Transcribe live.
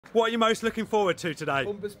What are you most looking forward to today?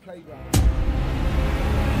 Bumba Playground.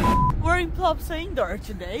 We're in Plopsa Indoor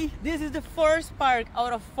today. This is the first park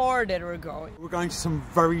out of 4 that we're going. We're going to some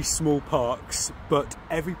very small parks, but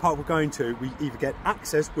every park we're going to, we either get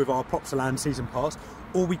access with our Plopsa Land Season Pass,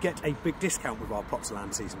 or we get a big discount with our Plopsa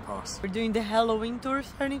Land Season Pass. We're doing the Halloween tour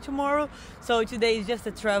starting tomorrow, so today is just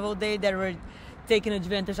a travel day that we're taking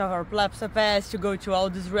advantage of our Plopsa Pass to go to all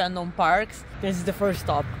these random parks. This is the first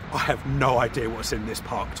stop. I have no idea what's in this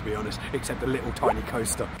park, to be honest, except a little tiny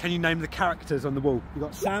coaster. Can you name the characters on the wall? You've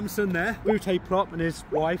got Samson there, Ute Plop and his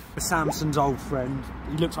wife, Samson's old friend.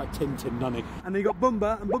 He looks like Tintin, doesn't he? And then you got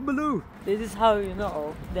Bumba and Bumbaloo. This is how you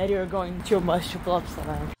know that you're going too much to Plopsa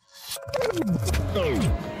Land.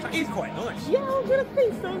 That is quite nice. Yeah, I'm gonna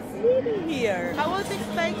think so sweet here. I was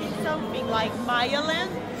expecting something like Maya Land,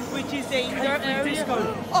 which is the indoor area.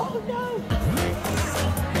 Disko. Oh no!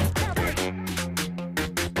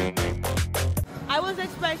 I was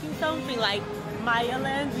expecting something like Maya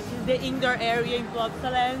Land, which is the indoor area in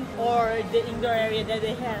Plopsa Land, or the indoor area that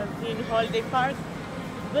they have in Holiday Park.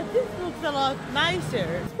 But this looks a lot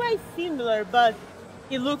nicer. It's quite similar, but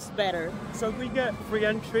it looks better. So we get free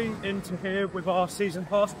entry into here with our season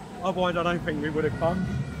pass. Otherwise, I don't think we would have come.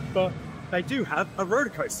 But they do have a roller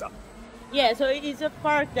coaster. Yeah, so it's a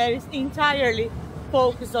park that is entirely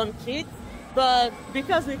focused on kids, but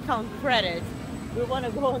because we count credits, we want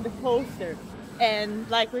to go on the coaster. And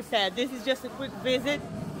like we said, this is just a quick visit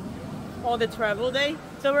on the travel day.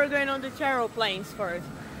 So we're going on the aeroplanes first.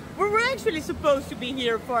 We were actually supposed to be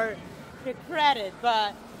here for the credit,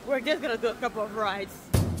 but we're just gonna do a couple of rides.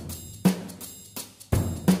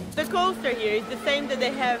 The coaster here is the same that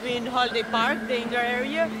they have in Holiday Park, the indoor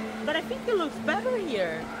area, but I think it looks better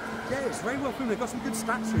here. Yeah, it's very well filmed. They've got some good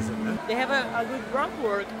statues in there. They have a good rock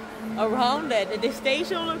work around it. The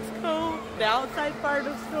station looks cool, the outside part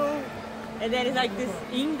looks cool, and then it's like this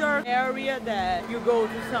indoor area that you go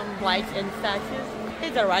to some lights and statues.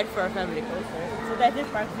 It's a ride for a family coaster. So that is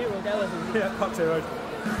Park Zero. That was a Yeah, Park Zero.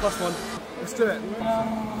 Plus one. Let's do it.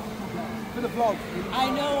 For the vlog. I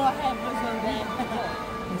know what happens on that.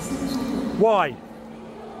 Why?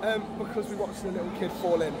 Because we watched a little kid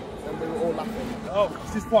fall in and we were all laughing. Oh,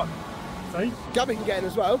 is this one? See? Gabby can get in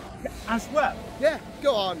as well. As well? Yeah,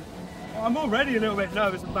 go on. I'm already a little bit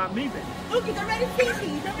nervous about me being. Look, it's already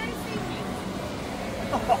sinking. It's already sinking.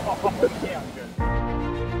 Yeah, I'm good.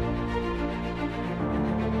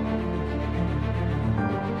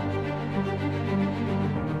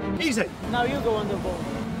 Easy. Now you go on the boat.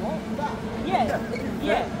 What? That?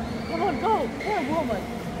 Yeah. Come on, go. Poor woman.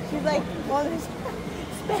 She's like all these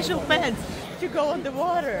special pants to go on the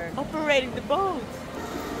water, operating the boat.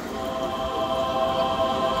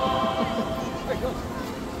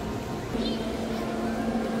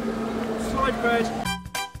 Slide, Fred.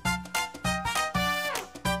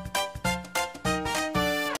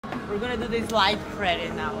 We're gonna do this light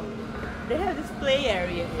credit now. They have this play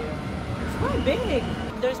area here. It's quite big.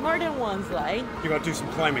 There's more than one slide. You gotta do some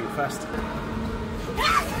climbing first.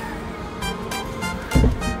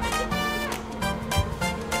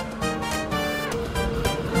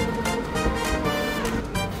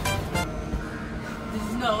 This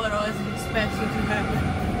is not what I was expecting to happen.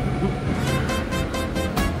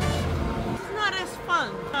 It's not as fun.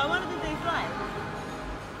 I want to do this slide.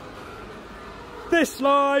 This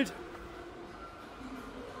slide.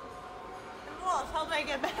 Well, how do I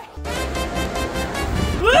get back?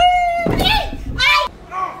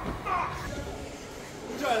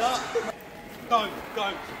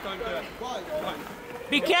 Don't do it.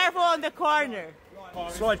 Be careful on the corner.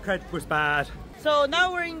 Slide cred was bad. So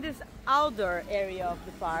now we're in this outdoor area of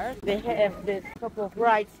the park. They have this couple of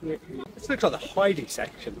rides here. This looks like the hiding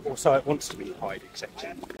section, or so it wants to be the hiding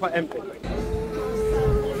section. Quite empty.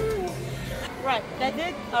 Right, that's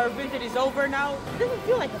it. Our visit is over now. It doesn't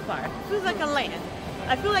feel like a park. It feels like a land.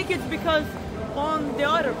 I feel like it's because on the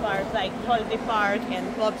other parks, like Holiday Park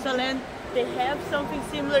and Plopsa Land, they have something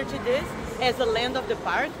similar to this as a land of the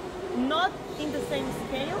park. Not in the same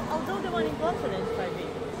scale, although the one in Plopsa Land is quite big.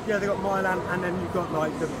 Yeah, they got Myland, and then you've got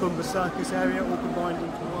like the Bumba Circus area all combined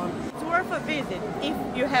into one. It's worth a visit if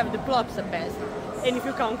you have the Plopsa Pass and if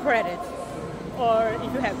you count credits or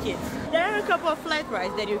if you have kids. There are a couple of flat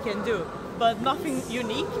rides that you can do, but nothing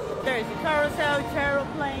unique. There's a carousel,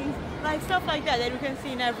 aeroplanes, like stuff like that that you can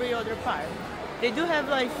see in every other park. They do have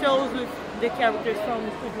like shows with the characters from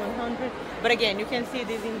Speed 100, but again, you can see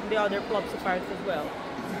this in the other Plopsa parks as well.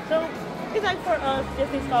 So it's like for us,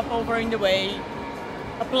 just a stop over in the way,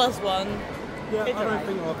 a +1. Yeah, It's I don't alright.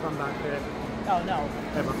 think I'll come back here Oh no,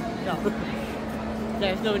 ever. no.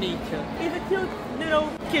 There's no need to. It's a cute little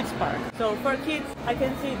kids park. So for kids, I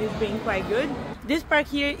can see this being quite good. This park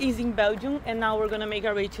here is in Belgium, and now we're gonna make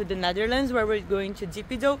our way to the Netherlands, where we're going to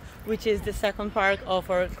Disko, which is the second park of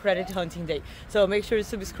our credit hunting day. So make sure to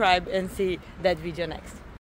subscribe and see that video next.